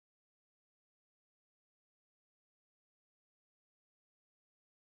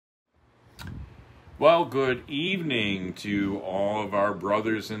Well, good evening to all of our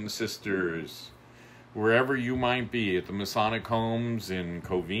brothers and sisters, wherever you might be, at the Masonic homes in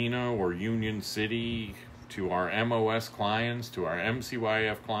Covina or Union City, to our MOS clients, to our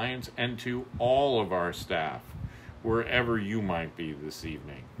MCYF clients, and to all of our staff, wherever you might be this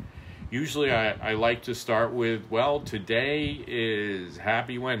evening. Usually I like to start with, well, today is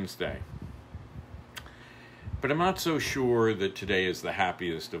Happy Wednesday. But I'm not so sure that today is the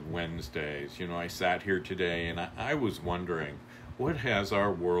happiest of Wednesdays. You know, I sat here today and I was wondering, what has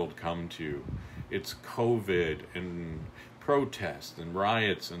our world come to? It's COVID and protests and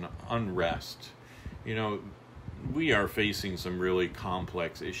riots and unrest. You know, we are facing some really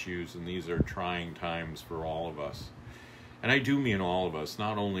complex issues, and these are trying times for all of us. And I do mean all of us,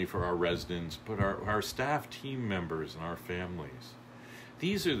 not only for our residents, but our staff team members and our families.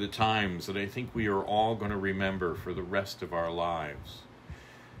 These are the times that I think we are all going to remember for the rest of our lives.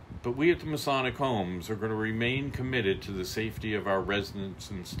 But we at the Masonic Homes are going to remain committed to the safety of our residents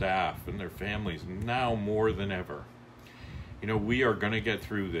and staff and their families now more than ever. You know, we are going to get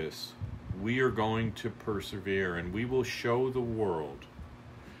through this. We are going to persevere, and we will show the world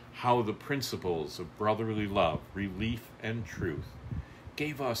how the principles of brotherly love, relief, and truth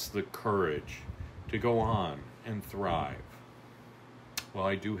gave us the courage to go on and thrive. Well,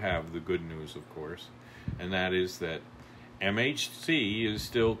 I do have the good news, of course, and that is that MHC is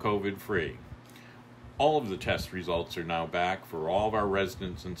still COVID-free. All of the test results are now back for all of our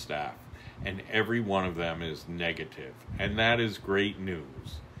residents and staff, and every one of them is negative, and that is great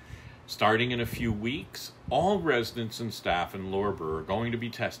news. Starting in a few weeks, all residents and staff in Lorber are going to be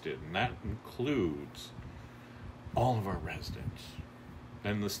tested, and that includes all of our residents.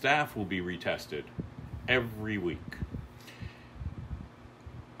 And the staff will be retested every week.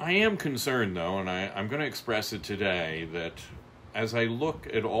 I am concerned, though, and I'm going to express it today, that as I look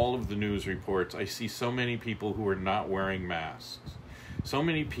at all of the news reports, I see so many people who are not wearing masks, so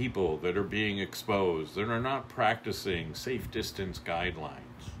many people that are being exposed, that are not practicing safe distance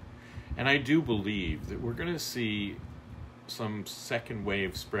guidelines. And I do believe that we're going to see some second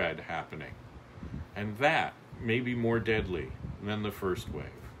wave spread happening, and that may be more deadly than the first wave.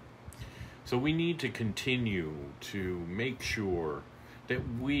 So we need to continue to make sure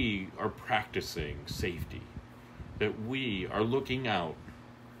that we are practicing safety, that we are looking out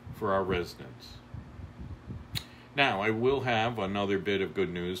for our residents. Now, I will have another bit of good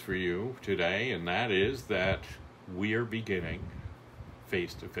news for you today, and that is that we are beginning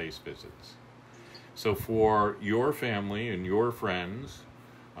face-to-face visits. So for your family and your friends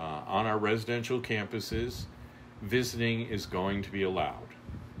on our residential campuses, visiting is going to be allowed.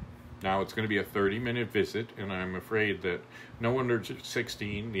 Now, it's going to be a 30-minute visit, and I'm afraid that no one under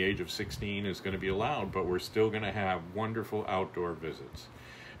 16, the age of 16, is going to be allowed, but we're still going to have wonderful outdoor visits.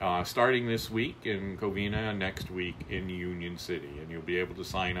 Starting this week in Covina, next week in Union City, and you'll be able to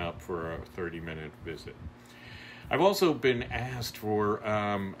sign up for a 30-minute visit. I've also been asked for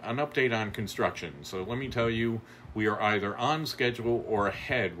an update on construction, so let me tell you, we are either on schedule or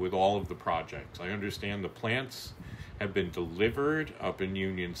ahead with all of the projects. I understand the plants have been delivered up in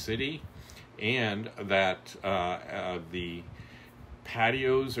Union City, and that the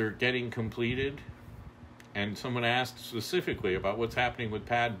patios are getting completed. And someone asked specifically about what's happening with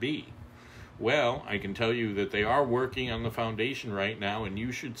Pad B. Well, I can tell you that they are working on the foundation right now, and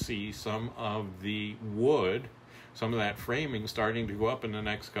you should see some of the wood, some of that framing starting to go up in the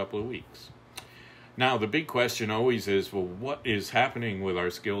next couple of weeks. Now, the big question always is, well, what is happening with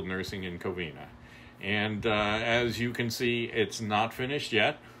our skilled nursing in Covina? And as you can see, it's not finished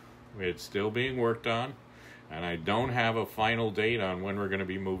yet. It's still being worked on, and I don't have a final date on when we're going to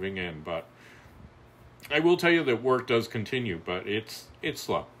be moving in, but I will tell you that work does continue, but it's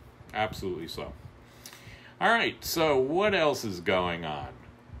slow, absolutely slow. All right, so what else is going on?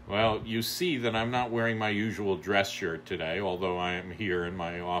 Well, you see that I'm not wearing my usual dress shirt today, although I am here in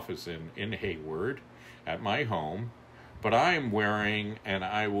my office in Hayward at my home. But I am wearing, and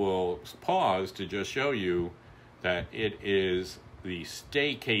I will pause to just show you that it is the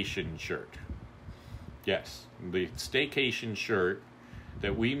staycation shirt. Yes, the staycation shirt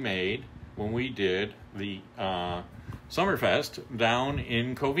that we made when we did the Summerfest down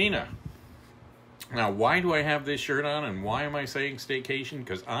in Covina. Now, why do I have this shirt on, and why am I saying staycation?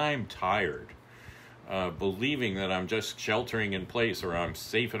 Because I'm tired of believing that I'm just sheltering in place or I'm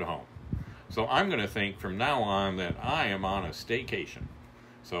safe at home. So I'm going to think from now on that I am on a staycation.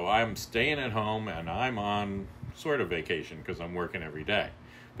 So I'm staying at home and I'm on sort of vacation because I'm working every day.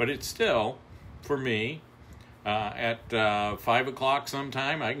 But it's still, for me, at 5 o'clock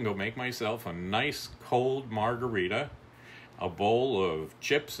sometime, I can go make myself a nice cold margarita a bowl of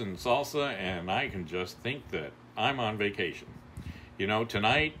chips and salsa, and I can just think that I'm on vacation. You know,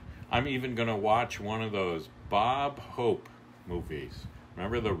 tonight I'm even going to watch one of those Bob Hope movies.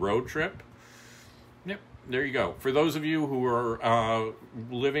 Remember the road trip? Yep, there you go. For those of you who are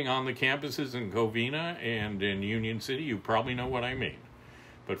living on the campuses in Covina and in Union City, you probably know what I mean.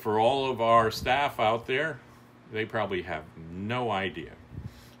 But for all of our staff out there, they probably have no idea.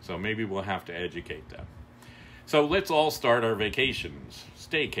 So maybe we'll have to educate them. So let's all start our vacations,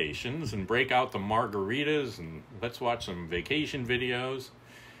 staycations, and break out the margaritas, and let's watch some vacation videos.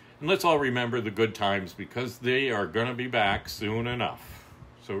 And let's all remember the good times, because they are going to be back soon enough.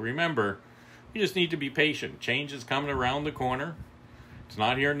 So remember, you just need to be patient. Change is coming around the corner. It's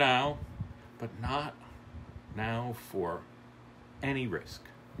not here now, but not now for any risk.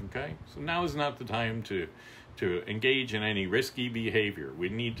 Okay? So now is not the time to engage in any risky behavior. We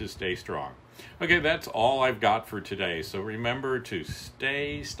need to stay strong. Okay, that's all I've got for today. So remember to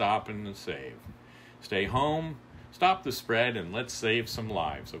stay, stop, and save. Stay home, stop the spread, and let's save some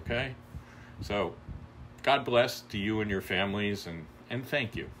lives, okay? So God bless to you and your families, and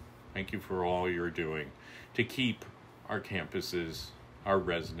thank you. Thank you for all you're doing to keep our campuses, our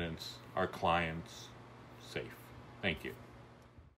residents, our clients safe. Thank you.